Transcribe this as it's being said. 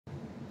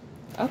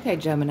Okay,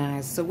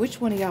 Gemini, so which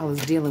one of y'all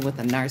is dealing with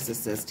a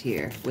narcissist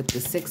here? With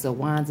the Six of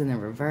Wands in the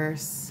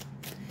reverse?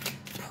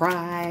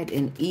 Pride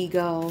and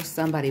ego,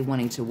 somebody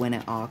wanting to win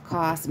at all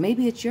costs.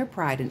 Maybe it's your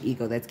pride and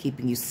ego that's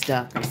keeping you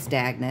stuck or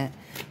stagnant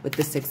with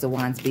the Six of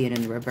Wands being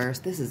in the reverse.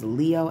 This is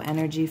Leo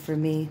energy for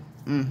me.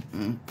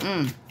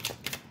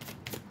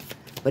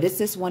 But it's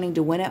this wanting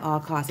to win at all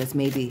costs that's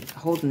maybe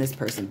holding this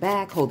person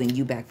back, holding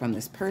you back from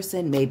this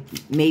person.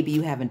 Maybe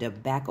you having to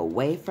back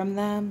away from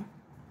them.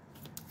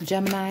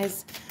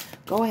 Geminis,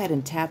 go ahead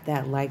and tap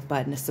that like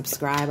button to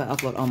subscribe. I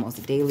upload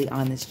almost daily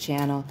on this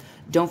channel.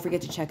 Don't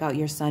forget to check out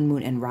your sun,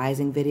 moon, and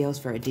rising videos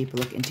for a deeper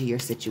look into your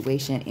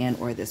situation and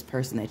or this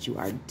person that you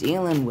are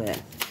dealing with.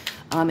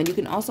 And you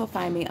can also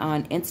find me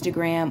on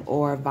Instagram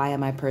or via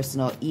my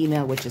personal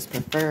email, which is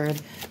preferred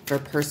for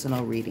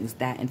personal readings.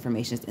 That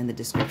information is in the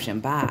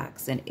description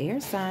box. And air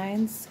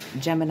signs,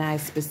 Gemini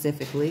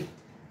specifically,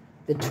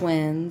 the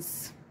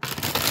twins.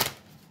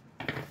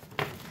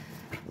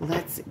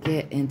 Let's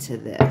get into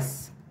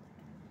this.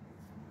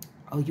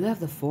 Oh, you have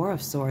the Four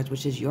of Swords,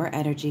 which is your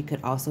energy.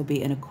 Could also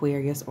be an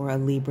Aquarius or a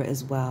Libra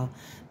as well.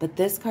 But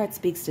this card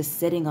speaks to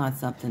sitting on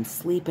something,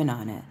 sleeping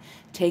on it,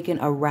 taking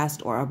a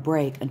rest or a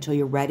break until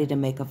you're ready to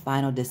make a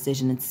final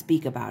decision and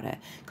speak about it.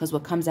 Because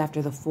what comes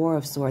after the Four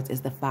of Swords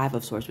is the Five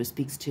of Swords, which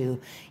speaks to,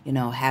 you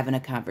know, having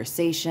a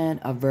conversation,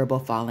 a verbal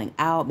falling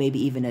out,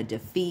 maybe even a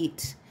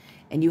defeat,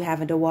 and you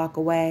having to walk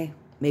away.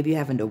 Maybe you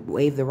having to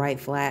wave the white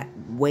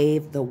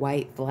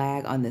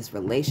flag on this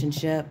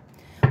relationship.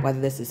 Whether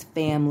this is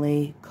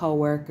family,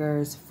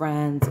 co-workers,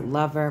 friends,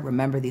 lover.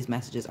 Remember, these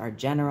messages are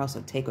general,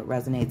 so take what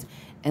resonates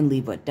and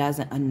leave what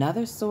doesn't.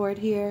 Another sword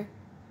here.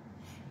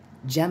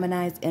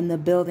 Gemini's in the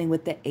building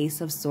with the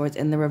Ace of Swords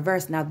in the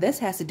reverse. Now, this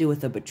has to do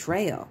with a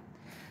betrayal.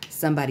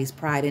 Somebody's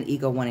pride and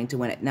ego wanting to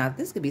win it. Now,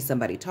 this could be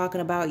somebody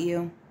talking about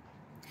you.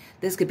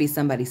 This could be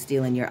somebody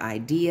stealing your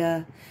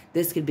idea.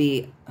 This could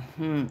be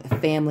a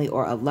family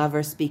or a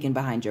lover speaking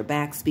behind your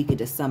back, speaking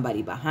to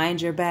somebody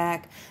behind your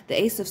back.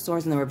 The Ace of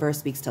Swords in the reverse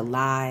speaks to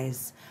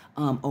lies,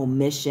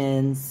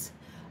 omissions,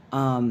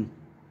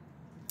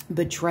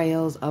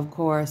 betrayals, of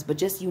course, but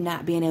just you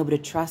not being able to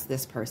trust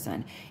this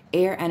person.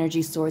 Air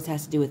energy swords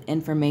has to do with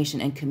information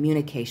and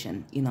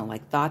communication, you know,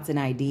 like thoughts and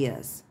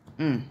ideas.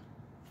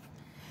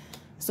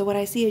 So what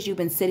I see is you've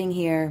been sitting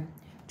here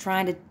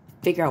trying to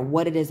figure out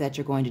what it is that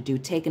you're going to do,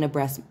 taking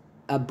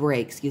a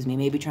break,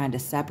 maybe trying to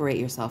separate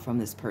yourself from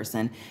this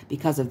person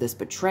because of this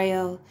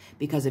betrayal,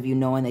 because of you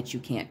knowing that you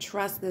can't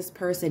trust this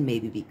person,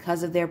 maybe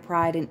because of their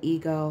pride and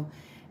ego.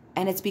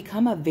 And it's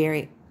become a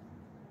very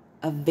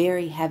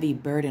heavy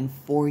burden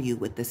for you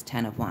with this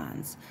Ten of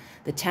Wands.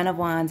 The Ten of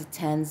Wands,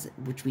 tens,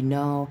 which we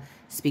know,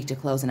 speak to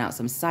closing out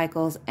some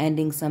cycles,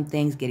 ending some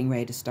things, getting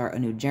ready to start a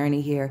new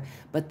journey here.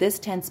 But this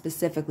 10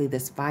 specifically,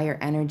 this fire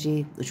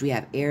energy, which we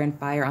have air and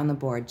fire on the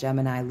board,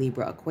 Gemini,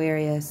 Libra,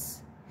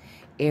 Aquarius,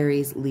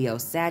 Aries, Leo,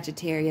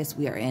 Sagittarius.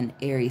 We are in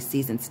Aries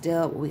season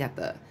still. We got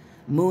the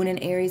moon in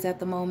Aries at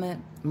the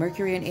moment,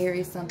 Mercury in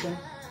Aries, something.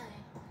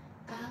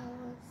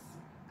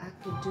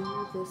 Could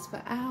do this for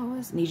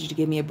hours. Need you to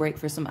give me a break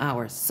for some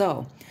hours.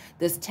 So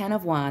this Ten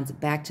of Wands,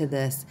 back to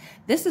this.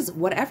 This is,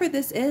 whatever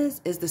this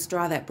is the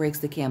straw that breaks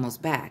the camel's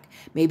back.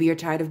 Maybe you're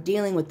tired of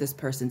dealing with this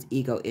person's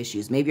ego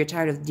issues. Maybe you're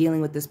tired of dealing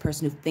with this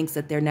person who thinks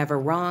that they're never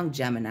wrong,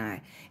 Gemini,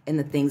 in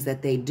the things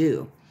that they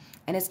do.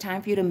 And it's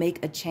time for you to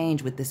make a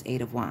change with this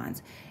Eight of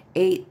Wands.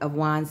 Eight of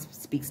Wands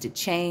speaks to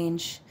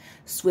change,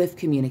 swift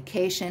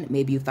communication.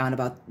 Maybe you found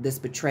about this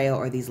betrayal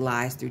or these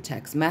lies through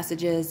text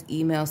messages,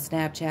 email,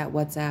 Snapchat,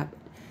 WhatsApp,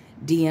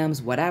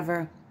 DMs,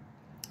 whatever.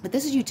 But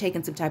this is you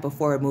taking some type of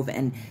forward move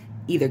and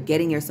either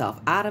getting yourself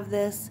out of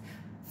this,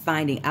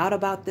 finding out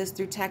about this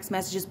through text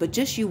messages, but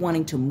just you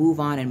wanting to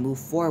move on and move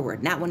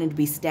forward, not wanting to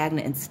be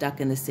stagnant and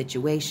stuck in this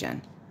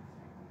situation.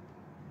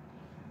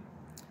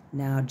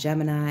 Now,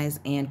 Geminis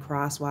and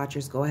cross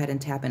watchers, go ahead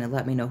and tap in and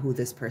let me know who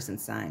this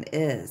person's sign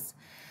is.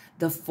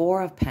 The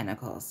Four of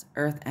Pentacles,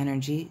 earth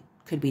energy,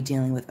 could be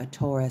dealing with a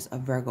Taurus, a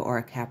Virgo, or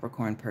a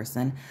Capricorn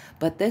person.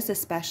 But this,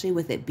 especially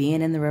with it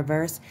being in the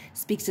reverse,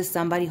 speaks to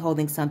somebody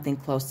holding something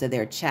close to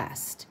their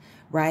chest,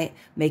 right?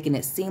 Making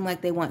it seem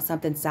like they want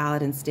something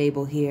solid and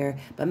stable here,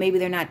 but maybe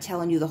they're not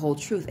telling you the whole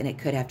truth. And it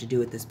could have to do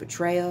with this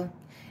betrayal.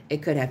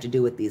 It could have to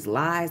do with these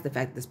lies, the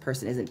fact that this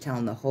person isn't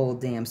telling the whole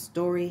damn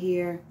story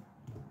here.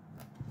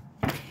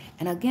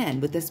 And again,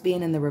 with this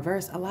being in the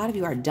reverse, a lot of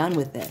you are done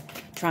with it.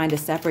 Trying to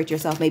separate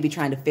yourself, maybe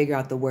trying to figure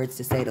out the words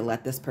to say to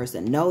let this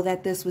person know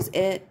that this was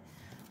it.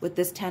 With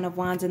this Ten of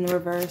Wands in the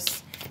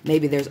reverse,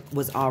 maybe there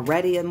was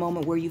already a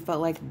moment where you felt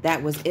like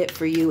that was it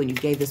for you and you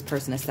gave this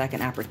person a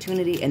second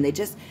opportunity and they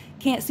just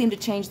can't seem to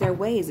change their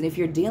ways. And if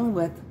you're dealing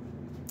with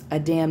a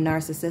damn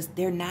narcissist,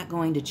 they're not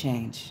going to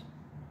change.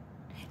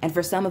 And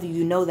for some of you,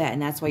 you know that,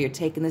 and that's why you're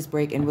taking this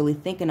break and really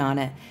thinking on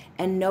it.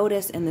 And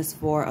notice in this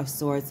Four of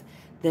Swords,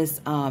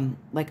 this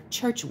like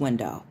church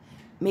window.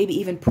 maybe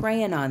even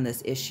praying on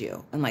this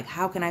issue and like,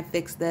 how can I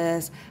fix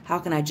this? How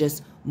can I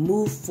just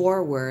move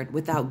forward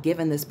without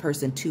giving this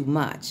person too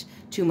much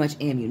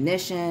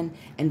ammunition,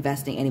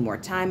 investing any more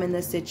time in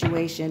this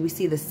situation? We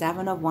see the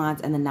Seven of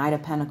Wands and the Knight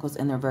of Pentacles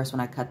in the reverse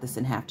when I cut this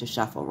in half to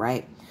shuffle,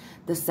 right?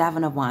 The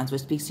Seven of Wands,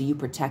 which speaks to you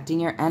protecting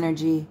your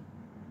energy,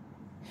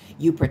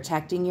 you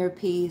protecting your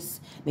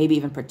peace, maybe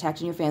even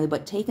protecting your family,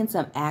 but taking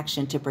some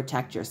action to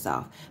protect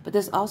yourself. But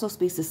this also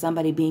speaks to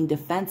somebody being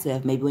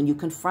defensive, maybe when you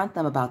confront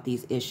them about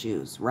these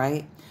issues,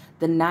 right?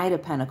 The Knight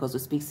of Pentacles,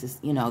 which speaks to,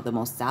 you know, the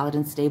most solid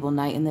and stable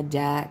knight in the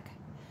deck.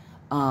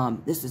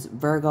 This is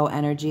Virgo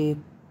energy.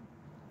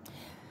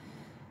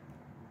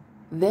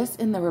 This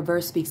in the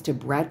reverse speaks to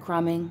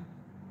breadcrumbing,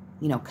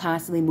 you know,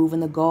 constantly moving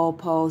the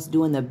goalposts,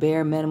 doing the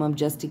bare minimum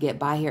just to get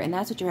by here. And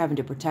that's what you're having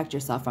to protect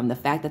yourself from, the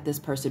fact that this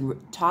person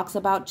talks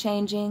about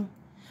changing,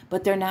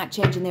 but they're not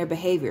changing their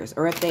behaviors.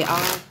 Or if they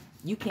are,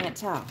 you can't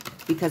tell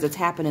because it's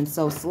happening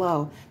so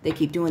slow. They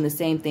keep doing the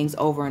same things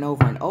over and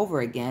over and over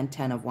again.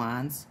 Ten of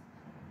Wands.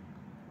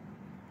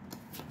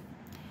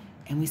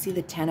 And we see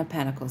the Ten of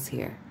Pentacles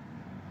here,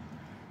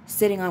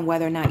 sitting on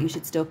whether or not you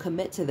should still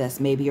commit to this.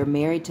 Maybe you're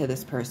married to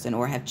this person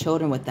or have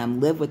children with them,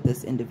 live with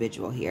this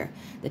individual here.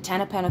 The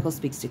Ten of Pentacles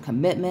speaks to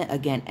commitment.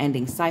 Again,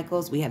 ending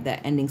cycles. We have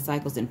that ending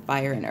cycles in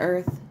fire and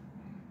earth.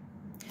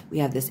 We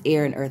have this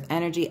air and earth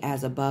energy,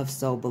 as above,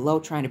 so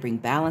below, trying to bring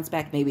balance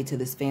back maybe to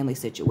this family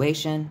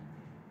situation.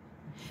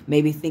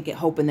 Maybe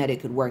hoping that it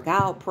could work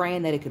out,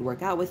 praying that it could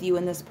work out with you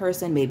and this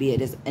person. Maybe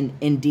it is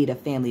indeed a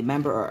family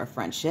member or a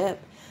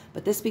friendship.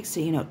 But this speaks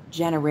to, you know,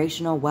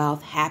 generational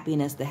wealth,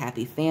 happiness, the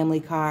happy family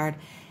card.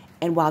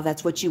 And while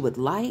that's what you would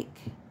like,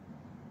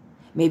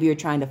 maybe you're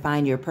trying to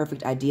find your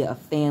perfect idea of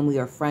family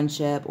or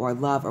friendship or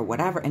love or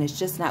whatever, and it's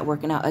just not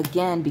working out.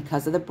 Again,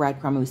 because of the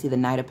breadcrumb, we see the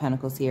Knight of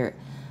Pentacles here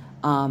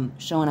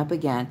showing up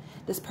again.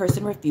 This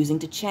person refusing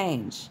to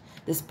change.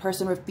 This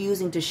person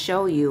refusing to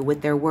show you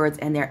with their words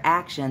and their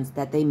actions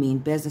that they mean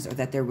business or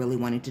that they're really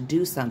wanting to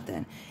do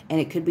something.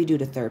 And it could be due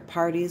to third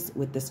parties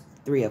with this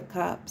Three of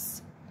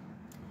Cups,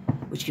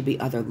 which could be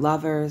other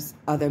lovers,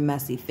 other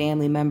messy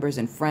family members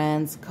and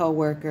friends,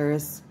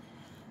 co-workers.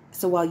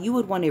 So while you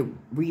would want to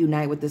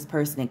reunite with this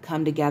person and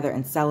come together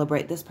and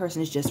celebrate, this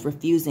person is just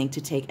refusing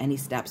to take any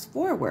steps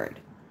forward.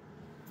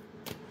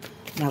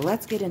 Now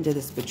let's get into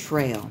this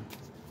betrayal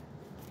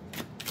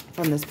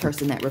from this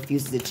person that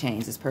refuses to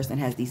change. This person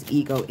has these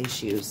ego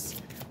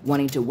issues,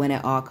 wanting to win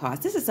at all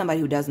costs. This is somebody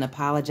who doesn't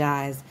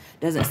apologize,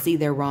 doesn't see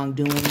their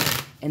wrongdoing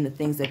in the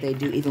things that they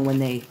do, even when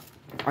they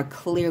are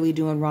clearly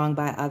doing wrong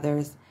by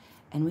others.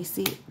 And we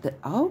see that,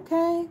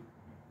 okay,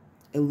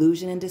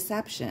 illusion and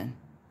deception,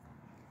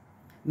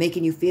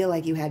 making you feel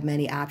like you had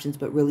many options,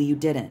 but really you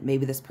didn't.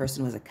 Maybe this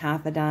person was a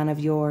confidant of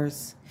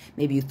yours.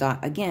 Maybe you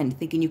thought, again,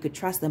 thinking you could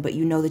trust them, but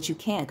you know that you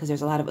can't because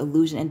there's a lot of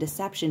illusion and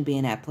deception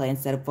being at play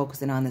instead of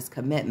focusing on this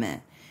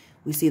commitment.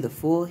 We see the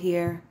Fool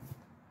here,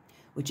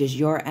 which is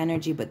your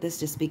energy, but this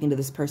just speaking to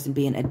this person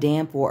being a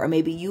damn fool, or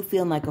maybe you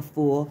feeling like a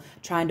fool,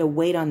 trying to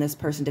wait on this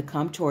person to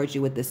come towards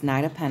you with this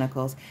Knight of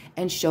Pentacles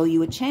and show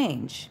you a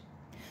change.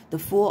 The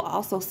Fool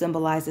also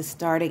symbolizes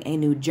starting a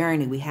new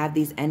journey. We have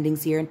these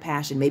endings here in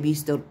passion. Maybe you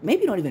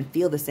don't even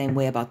feel the same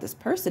way about this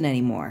person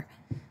anymore.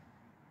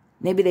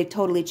 Maybe they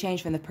totally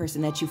changed from the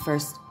person that you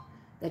first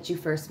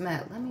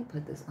met. Let me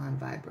put this on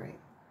vibrate.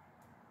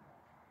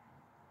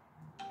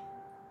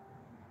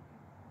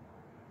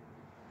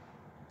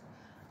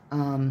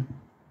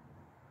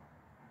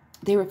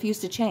 They refuse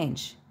to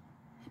change.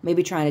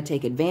 Maybe trying to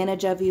take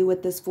advantage of you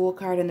with this Fool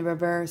card in the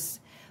reverse.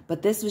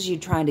 But this was you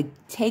trying to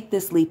take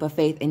this leap of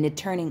faith and it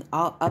turning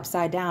all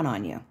upside down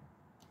on you.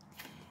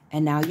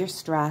 And now you're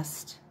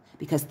stressed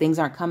because things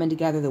aren't coming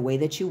together the way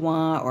that you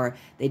want, or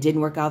they didn't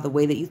work out the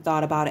way that you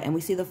thought about it. And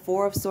we see the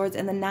Four of Swords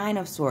and the Nine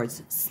of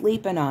Swords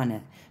sleeping on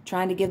it,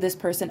 trying to give this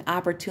person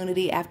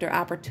opportunity after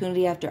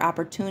opportunity after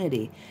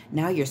opportunity.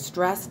 Now you're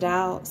stressed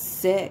out,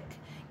 sick,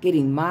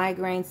 getting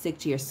migraines, sick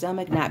to your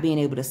stomach, not being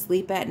able to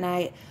sleep at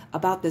night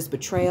about this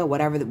betrayal,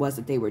 whatever it was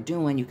that they were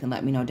doing. You can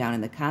let me know down in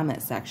the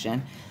comment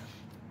section.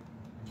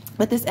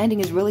 But this ending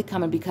is really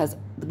coming because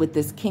with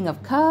this King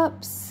of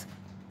Cups,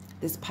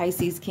 this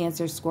Pisces,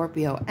 Cancer,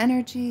 Scorpio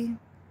energy,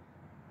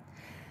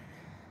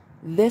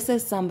 this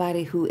is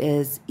somebody who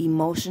is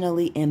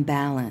emotionally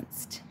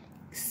imbalanced,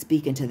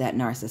 speaking to that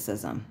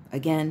narcissism.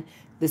 Again,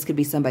 this could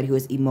be somebody who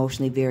is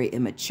emotionally very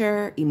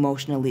immature,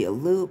 emotionally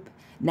aloof,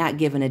 not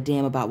giving a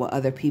damn about what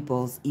other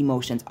people's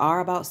emotions are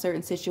about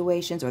certain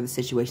situations or the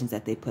situations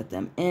that they put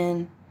them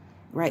in.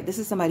 Right? This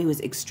is somebody who is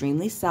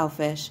extremely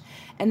selfish.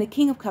 And the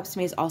King of Cups to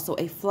me is also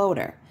a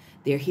floater.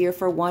 They're here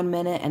for 1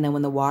 minute, and then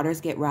when the waters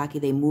get rocky,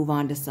 they move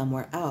on to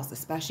somewhere else,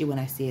 especially when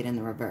I see it in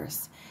the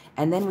reverse.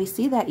 And then we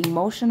see that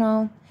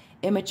emotional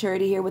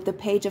immaturity here with the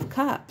Page of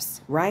Cups,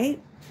 right?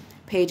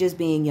 Pages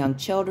being young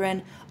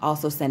children,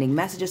 also sending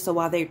messages. So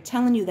while they're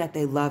telling you that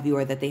they love you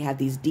or that they have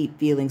these deep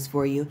feelings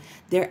for you,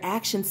 their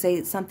actions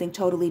say something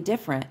totally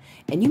different.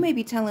 And you may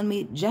be telling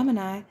me,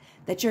 Gemini,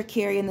 that you're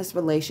carrying this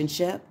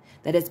relationship,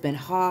 that it's been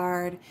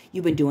hard,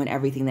 you've been doing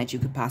everything that you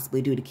could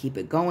possibly do to keep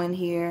it going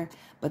here.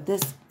 But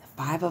this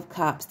Five of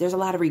Cups. There's a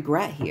lot of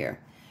regret here.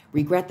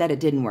 Regret that it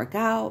didn't work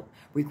out.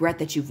 Regret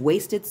that you've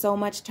wasted so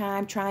much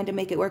time trying to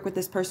make it work with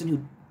this person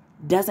who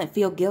doesn't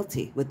feel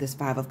guilty with this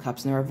Five of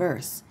Cups in the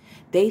reverse.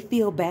 They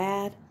feel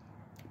bad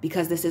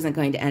because this isn't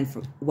going to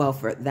end well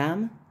for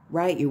them,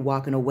 right? You're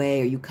walking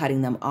away, or you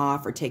cutting them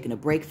off, or taking a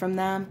break from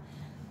them.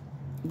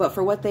 But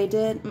for what they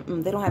did,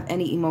 they don't have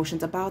any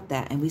emotions about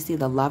that. And we see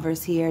the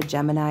Lovers here,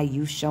 Gemini,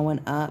 you showing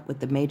up with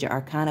the major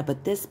arcana.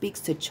 But this speaks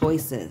to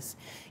choices.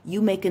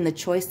 You making the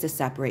choice to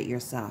separate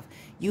yourself.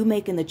 You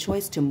making the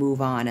choice to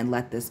move on and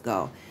let this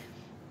go.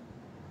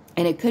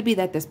 And it could be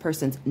that this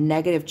person's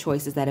negative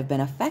choices that have been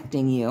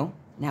affecting you.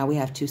 Now we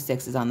have 2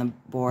 6s on the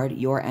board.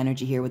 Your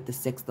energy here with the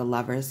 6, the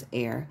Lovers,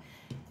 air,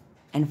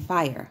 and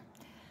fire.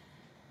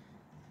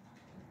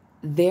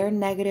 Their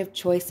negative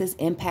choices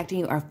impacting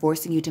you are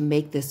forcing you to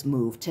make this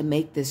move, to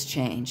make this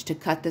change, to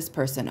cut this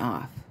person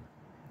off.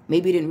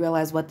 Maybe you didn't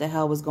realize what the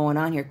hell was going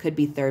on here. Could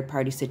be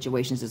third-party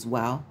situations as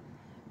well,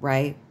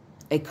 right?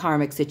 A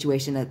karmic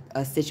situation,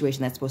 a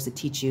situation that's supposed to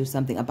teach you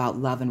something about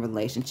love and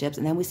relationships.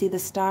 And then we see the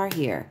Star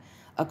here,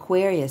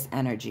 Aquarius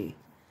energy,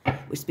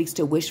 which speaks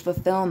to wish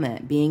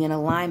fulfillment, being in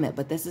alignment.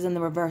 But this is in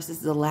the reverse.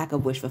 This is a lack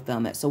of wish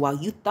fulfillment. So while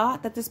you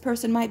thought that this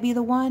person might be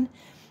the one,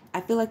 I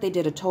feel like they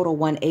did a total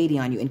 180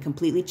 on you and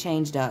completely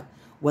changed up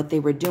what they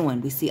were doing.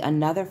 We see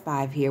another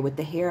 5 here with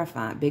the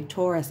Hierophant, big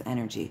Taurus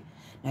energy.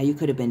 Now, you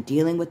could have been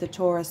dealing with a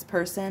Taurus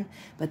person,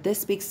 but this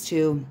speaks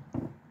to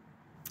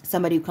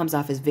somebody who comes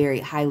off as very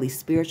highly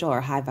spiritual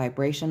or high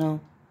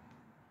vibrational,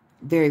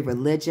 very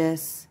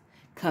religious,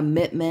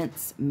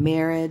 commitments,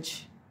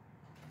 marriage,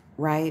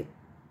 right?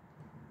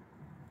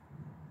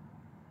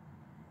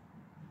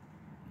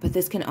 But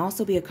this can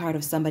also be a card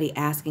of somebody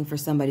asking for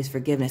somebody's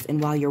forgiveness.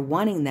 And while you're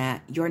wanting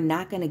that, you're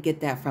not going to get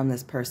that from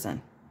this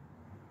person.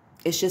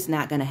 It's just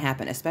not going to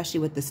happen,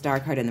 especially with the Star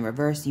card in the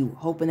reverse. You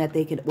hoping that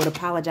they would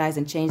apologize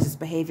and change this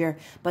behavior,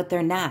 but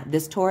they're not.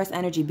 This Taurus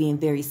energy being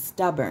very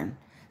stubborn,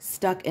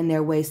 stuck in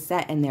their ways,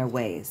 set in their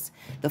ways.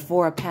 The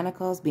 4 of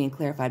Pentacles being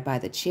clarified by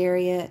the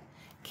Chariot.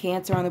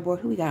 Cancer on the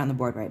board. Who we got on the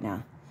board right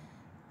now?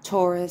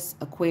 Taurus,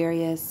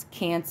 Aquarius,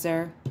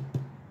 Cancer,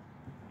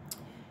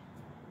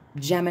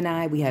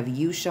 Gemini, we have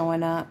you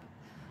showing up.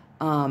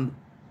 But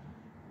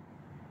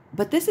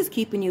this is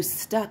keeping you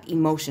stuck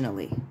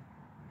emotionally,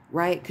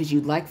 right? Because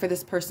you'd like for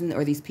this person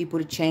or these people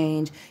to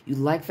change. You'd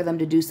like for them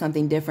to do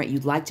something different.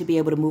 You'd like to be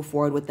able to move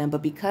forward with them.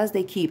 But because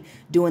they keep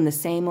doing the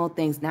same old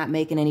things, not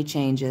making any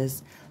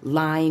changes,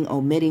 lying,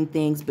 omitting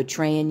things,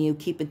 betraying you,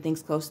 keeping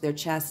things close to their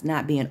chest,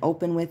 not being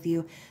open with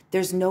you,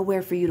 there's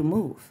nowhere for you to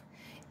move.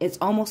 It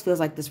almost feels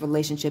like this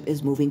relationship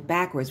is moving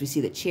backwards. We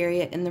see the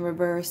Chariot in the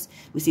reverse.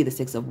 We see the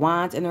 6 of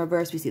Wands in the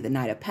reverse. We see the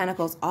Knight of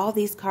Pentacles. All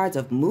these cards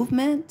of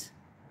movement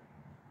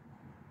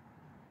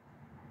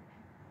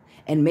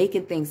and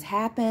making things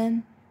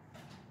happen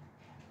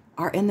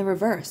are in the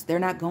reverse. They're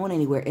not going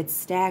anywhere. It's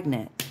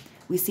stagnant.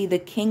 We see the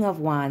King of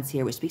Wands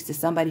here, which speaks to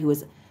somebody who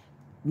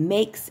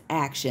makes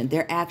action.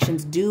 Their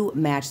actions do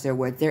match their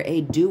words. They're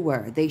a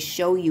doer. They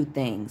show you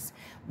things.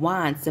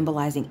 Wands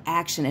symbolizing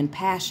action and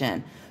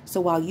passion. So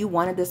while you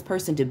wanted this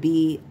person to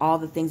be all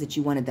the things that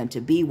you wanted them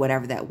to be,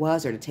 whatever that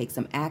was, or to take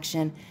some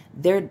action,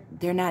 they're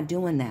not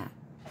doing that.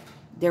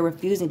 They're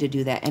refusing to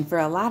do that. And for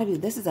a lot of you,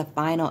 this is a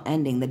final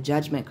ending, the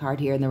Judgment card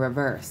here in the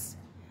reverse.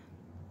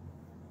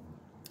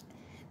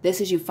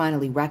 This is you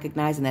finally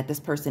recognizing that this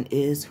person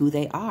is who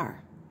they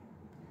are.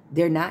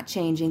 They're not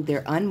changing.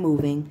 They're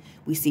unmoving.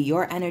 We see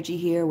your energy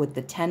here with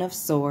the 10 of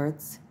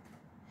Swords,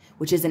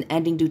 which is an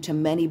ending due to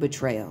many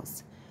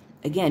betrayals.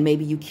 Again,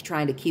 maybe you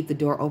trying to keep the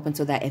door open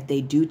so that if they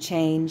do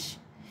change,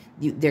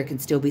 there can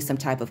still be some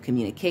type of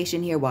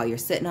communication here while you're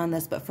sitting on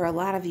this. But for a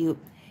lot of you,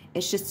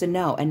 it's just a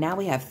no. And now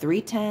we have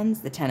 3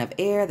 10s, the 10 of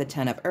Air, the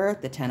 10 of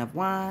Earth, the 10 of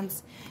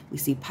Wands. We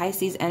see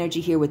Pisces energy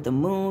here with the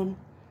Moon.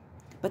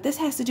 But this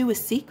has to do with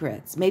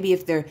secrets. Maybe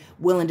if they're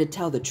willing to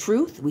tell the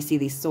truth, we see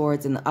these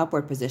swords in the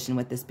upward position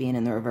with this being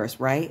in the reverse,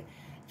 right?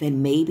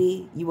 Then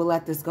maybe you will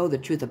let this go, the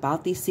truth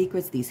about these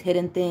secrets, these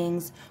hidden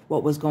things,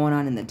 what was going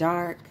on in the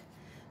dark.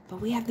 But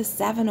we have the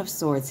 7 of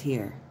Swords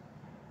here.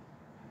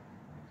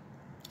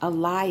 A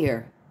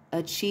liar,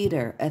 a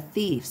cheater, a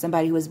thief,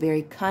 somebody who is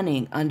very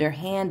cunning,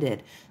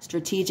 underhanded,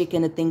 strategic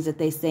in the things that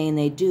they say and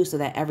they do so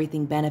that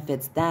everything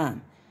benefits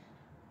them.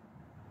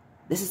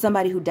 This is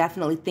somebody who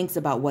definitely thinks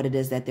about what it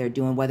is that they're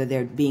doing, whether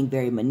they're being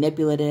very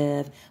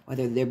manipulative,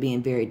 whether they're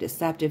being very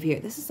deceptive here.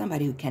 This is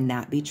somebody who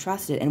cannot be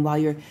trusted. And while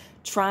you're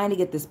trying to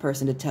get this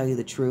person to tell you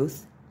the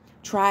truth,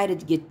 try to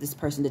get this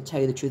person to tell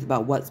you the truth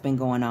about what's been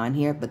going on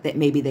here, but that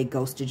maybe they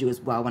ghosted you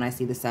as well when I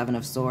see the 7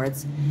 of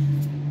Swords.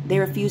 They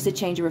refuse to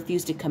change or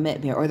refuse to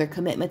commit here, or their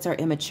commitments are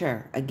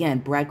immature.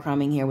 Again,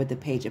 breadcrumbing here with the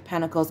Page of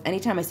Pentacles.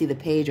 Anytime I see the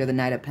Page or the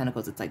Knight of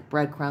Pentacles, it's like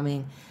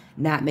breadcrumbing,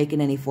 not making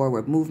any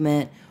forward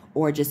movement,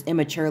 or just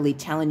immaturely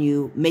telling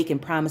you, making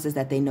promises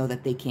that they know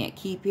that they can't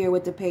keep here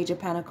with the Page of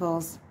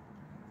Pentacles.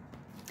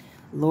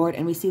 Lord,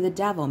 and we see the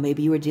Devil.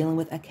 Maybe you were dealing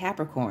with a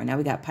Capricorn. Now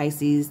we got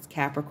Pisces,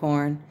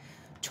 Capricorn,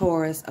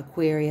 Taurus,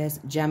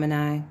 Aquarius,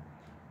 Gemini,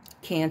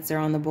 Cancer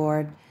on the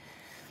board.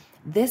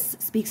 This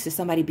speaks to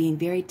somebody being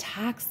very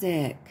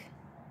toxic.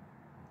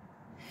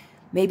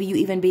 Maybe you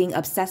even being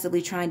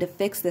obsessively trying to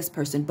fix this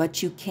person,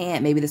 but you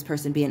can't. Maybe this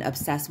person being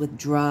obsessed with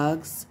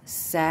drugs,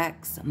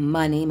 sex,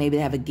 money. Maybe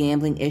they have a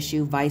gambling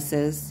issue,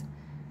 vices.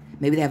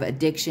 Maybe they have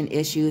addiction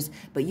issues,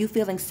 but you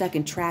feeling stuck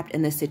and trapped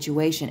in this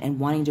situation and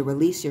wanting to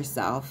release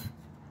yourself.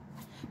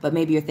 But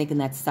maybe you're thinking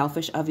that's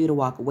selfish of you to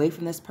walk away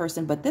from this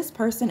person. But this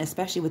person,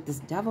 especially with this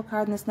Devil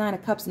card and this Nine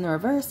of Cups in the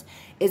reverse,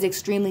 is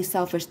extremely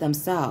selfish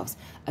themselves.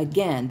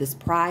 Again, this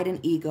pride and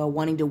ego,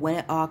 wanting to win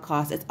at all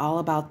costs. It's all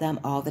about them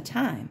all the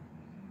time.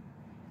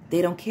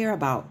 They don't care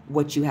about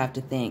what you have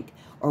to think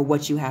or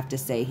what you have to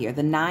say here.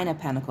 The Nine of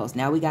Pentacles.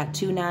 Now we got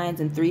 2 9s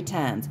and 3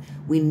 10s.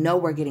 We know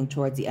we're getting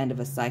towards the end of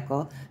a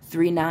cycle.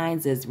 3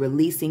 9s is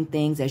releasing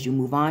things as you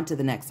move on to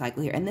the next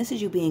cycle here. And this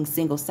is you being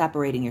single,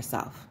 separating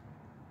yourself.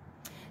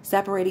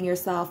 Separating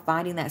yourself,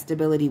 finding that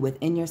stability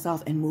within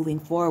yourself and moving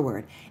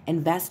forward.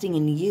 Investing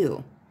in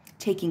you.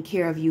 Taking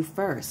care of you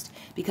first.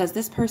 Because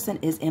this person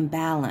is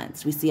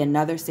imbalanced. We see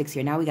another 6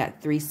 here. Now we got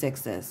 3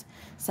 6s.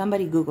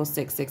 Somebody Google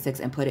 666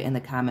 and put it in the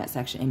comment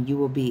section and you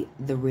will be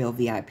the real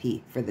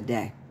VIP for the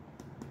day.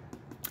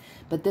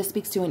 But this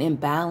speaks to an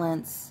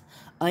imbalance,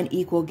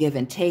 unequal give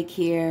and take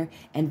here,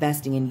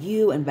 investing in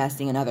you,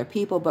 investing in other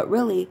people, but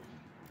really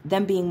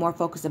them being more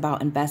focused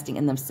about investing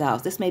in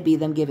themselves. This may be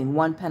them giving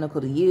 1 pentacle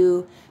to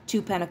you,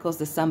 2 pentacles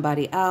to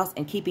somebody else,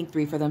 and keeping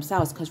 3 for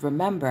themselves. Because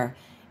remember,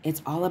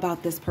 it's all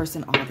about this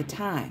person all the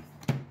time.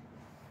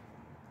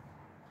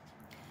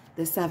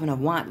 The 7 of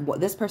Wands,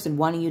 this person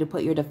wanting you to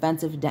put your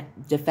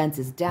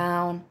defenses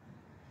down,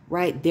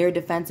 right? They're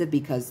defensive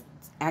because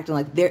acting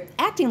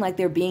like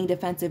they're being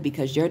defensive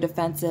because you're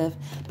defensive.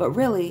 But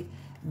really,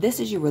 this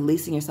is you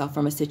releasing yourself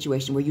from a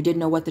situation where you didn't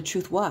know what the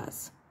truth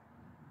was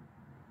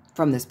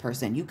from this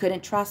person. You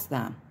couldn't trust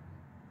them.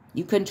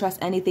 You couldn't trust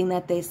anything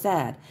that they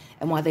said.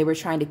 And while they were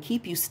trying to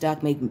keep you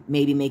stuck,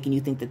 maybe making you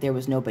think that there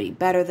was nobody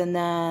better than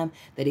them,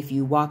 that if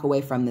you walk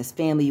away from this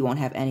family, you won't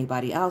have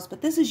anybody else.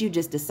 But this is you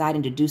just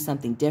deciding to do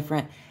something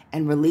different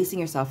and releasing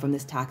yourself from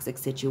this toxic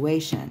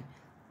situation.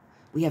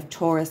 We have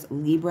Taurus,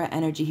 Libra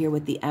energy here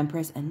with the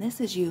Empress. And this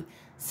is you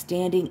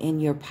standing in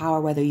your power,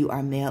 whether you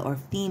are male or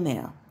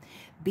female.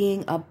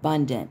 Being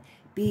abundant,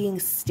 being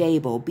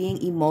stable,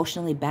 being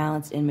emotionally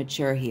balanced and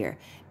mature here.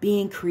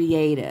 Being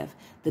creative.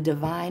 The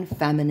divine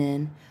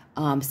feminine,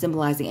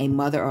 symbolizing a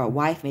mother or a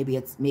wife. Maybe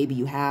it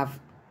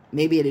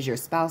is your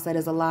spouse that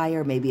is a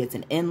liar. Maybe it's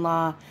an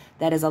in-law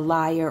that is a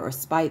liar or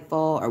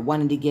spiteful or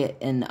wanting to get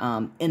in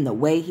the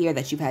way here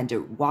that you've had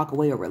to walk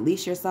away or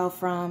release yourself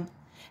from,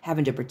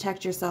 having to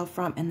protect yourself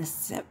from. And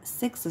the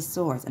 6 of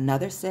Swords,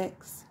 another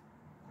 6.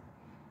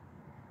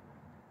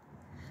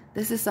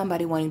 This is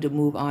somebody wanting to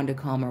move on to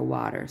calmer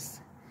waters.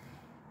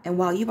 And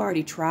while you've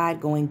already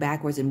tried going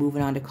backwards and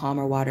moving on to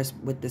calmer waters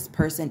with this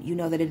person, you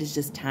know that it is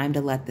just time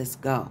to let this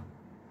go.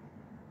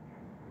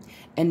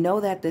 And know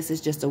that this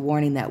is just a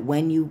warning that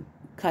when you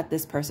cut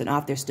this person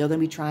off, they're still going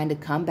to be trying to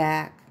come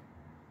back.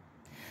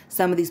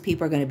 Some of these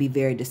people are going to be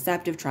very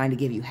deceptive, trying to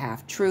give you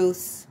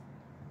half-truths.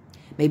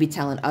 Maybe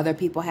telling other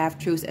people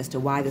half-truths as to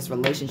why this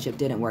relationship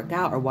didn't work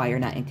out or why you're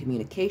not in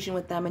communication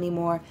with them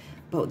anymore.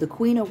 But the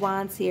Queen of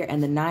Wands here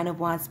and the 9 of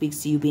Wands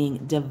speaks to you being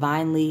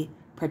divinely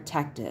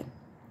protected.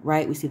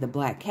 Right? We see the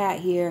black cat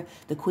here.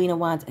 The Queen of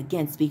Wands,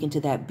 again, speaking to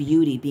that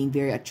beauty, being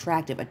very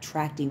attractive,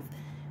 attracting,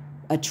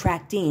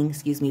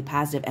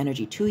 positive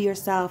energy to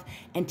yourself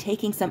and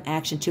taking some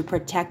action to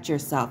protect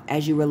yourself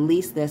as you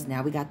release this.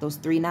 Now we got those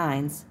 3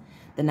 9s,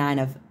 the 9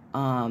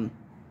 of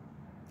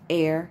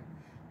air,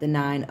 the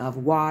 9 of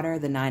water,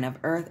 the 9 of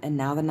earth, and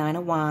now the 9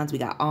 of Wands. We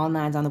got all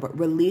 9s on the board.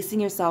 Releasing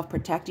yourself,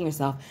 protecting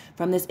yourself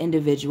from this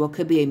individual.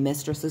 Could be a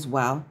mistress as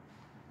well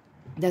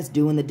that's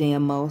doing the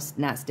damn most,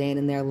 not staying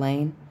in their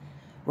lane.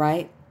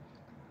 Right?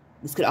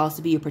 This could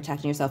also be you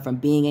protecting yourself from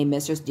being a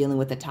mistress, dealing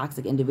with a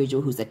toxic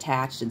individual who's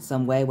attached in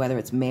some way, whether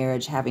it's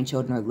marriage, having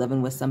children, or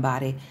living with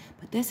somebody.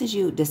 But this is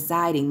you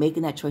deciding,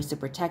 making that choice to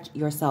protect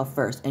yourself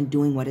first and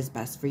doing what is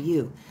best for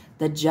you.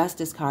 The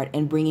Justice card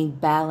and bringing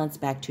balance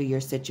back to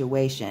your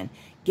situation.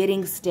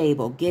 Getting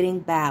stable, getting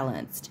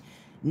balanced.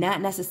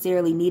 Not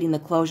necessarily needing the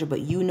closure,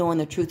 but you knowing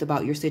the truth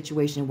about your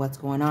situation and what's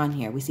going on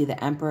here. We see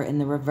the Emperor in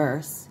the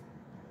reverse.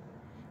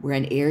 We're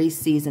in Aries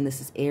season.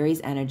 This is Aries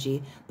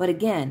energy. But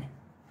again,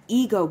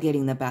 ego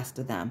getting the best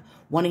of them.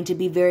 Wanting to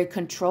be very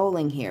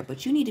controlling here.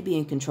 But you need to be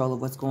in control of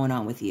what's going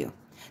on with you.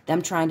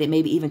 Them trying to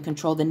maybe even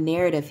control the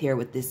narrative here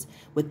with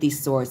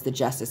these swords, the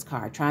Justice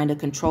card. Trying to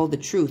control the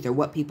truth or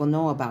what people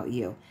know about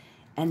you.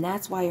 And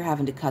that's why you're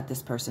having to cut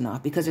this person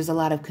off. Because there's a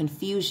lot of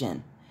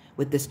confusion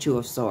with this 2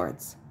 of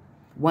Swords.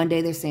 One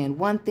day they're saying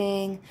one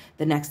thing.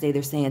 The next day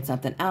they're saying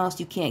something else.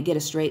 You can't get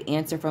a straight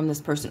answer from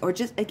this person. Or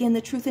just, again,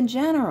 the truth in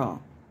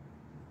general.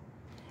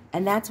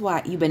 And that's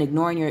why you've been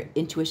ignoring your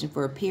intuition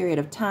for a period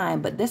of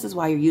time. But this is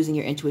why you're using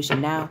your intuition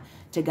now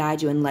to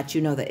guide you and let you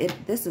know that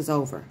this is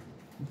over.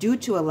 Due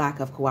to a lack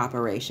of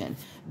cooperation.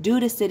 Due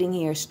to sitting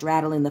here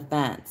straddling the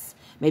fence.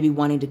 Maybe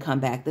wanting to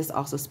come back. This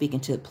also speaking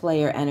to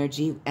player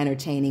energy.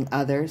 Entertaining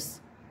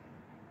others.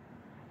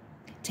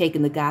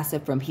 taking the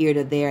gossip from here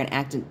to there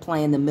and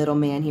playing the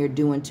middleman here,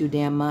 doing too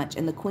damn much.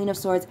 And the Queen of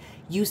Swords,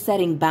 you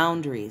setting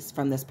boundaries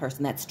from this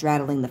person that's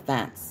straddling the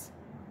fence,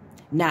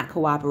 not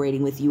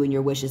cooperating with you and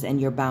your wishes and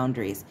your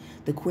boundaries.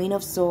 The Queen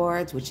of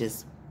Swords, which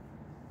is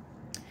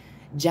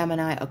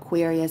Gemini,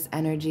 Aquarius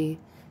energy,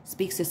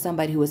 speaks to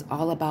somebody who is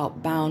all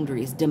about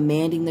boundaries,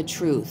 demanding the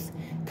truth,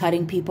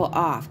 cutting people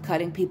off,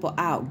 cutting people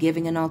out,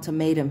 giving an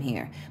ultimatum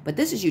here. But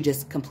this is you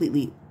just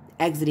completely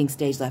exiting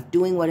stage left,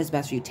 doing what is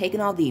best for you,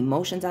 taking all the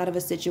emotions out of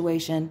a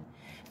situation,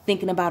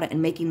 thinking about it and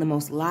making the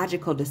most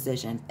logical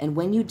decision. And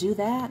when you do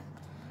that,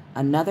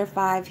 another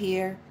 5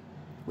 here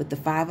with the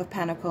 5 of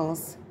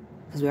Pentacles,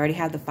 because we already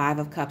have the 5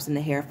 of Cups in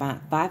the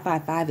Hierophant.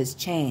 555 is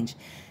change.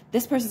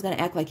 This person's going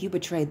to act like you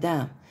betrayed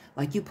them,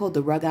 like you pulled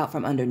the rug out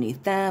from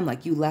underneath them,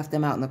 like you left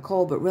them out in the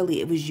cold, but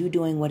really it was you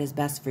doing what is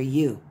best for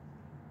you.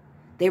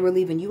 They were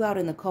leaving you out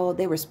in the cold.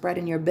 They were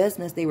spreading your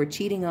business. They were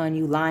cheating on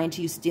you, lying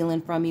to you,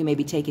 stealing from you,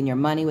 maybe taking your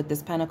money with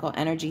this Pentacle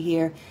energy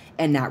here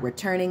and not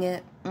returning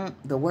it.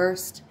 The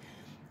worst.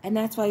 And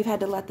that's why you've had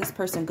to let this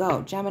person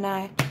go.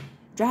 Gemini,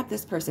 drop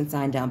this person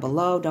sign down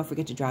below. Don't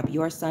forget to drop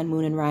your sun,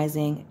 moon, and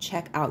rising.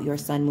 Check out your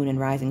sun, moon, and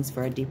risings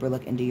for a deeper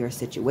look into your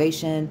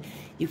situation.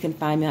 You can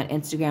find me on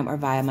Instagram or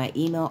via my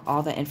email.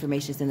 All the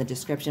information is in the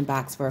description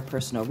box for a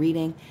personal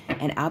reading.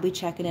 And I'll be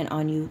checking in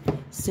on you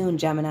soon,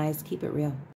 Geminis. Keep it real.